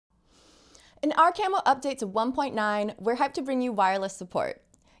In our Camo update to 1.9, we're hyped to bring you wireless support.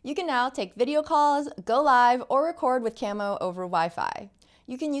 You can now take video calls, go live, or record with Camo over Wi-Fi.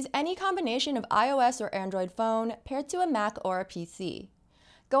 You can use any combination of iOS or Android phone paired to a Mac or a PC.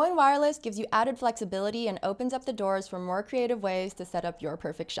 Going wireless gives you added flexibility and opens up the doors for more creative ways to set up your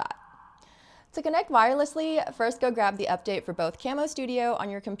perfect shot. To connect wirelessly, first go grab the update for both Camo Studio on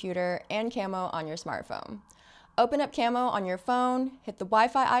your computer and Camo on your smartphone. Open up Camo on your phone, hit the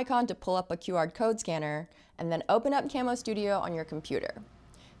Wi-Fi icon to pull up a QR code scanner, and then open up Camo Studio on your computer.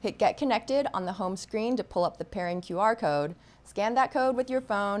 Hit Get Connected on the home screen to pull up the pairing QR code, scan that code with your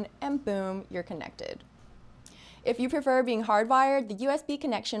phone, and boom, you're connected. If you prefer being hardwired, the USB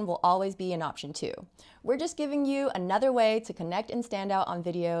connection will always be an option too. We're just giving you another way to connect and stand out on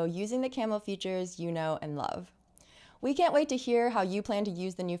video using the Camo features you know and love. We can't wait to hear how you plan to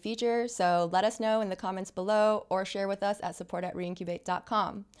use the new feature, so let us know in the comments below or share with us at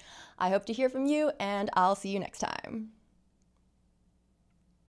support@reincubate.com. I hope to hear from you, and I'll see you next time.